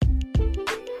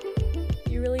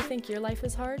think your life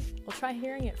is hard? Well, try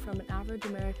hearing it from an average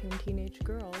American teenage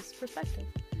girl's perspective.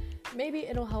 Maybe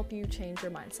it'll help you change your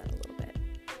mindset a little bit.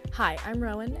 Hi, I'm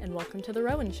Rowan, and welcome to The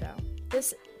Rowan Show.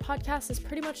 This podcast is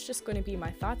pretty much just going to be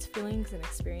my thoughts, feelings, and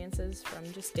experiences from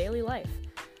just daily life.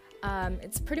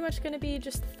 It's pretty much going to be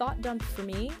just a thought dump for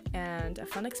me and a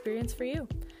fun experience for you.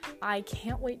 I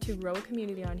can't wait to grow a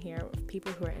community on here of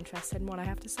people who are interested in what I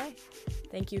have to say.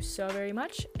 Thank you so very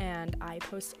much, and I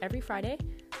post every Friday,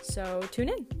 so tune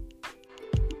in.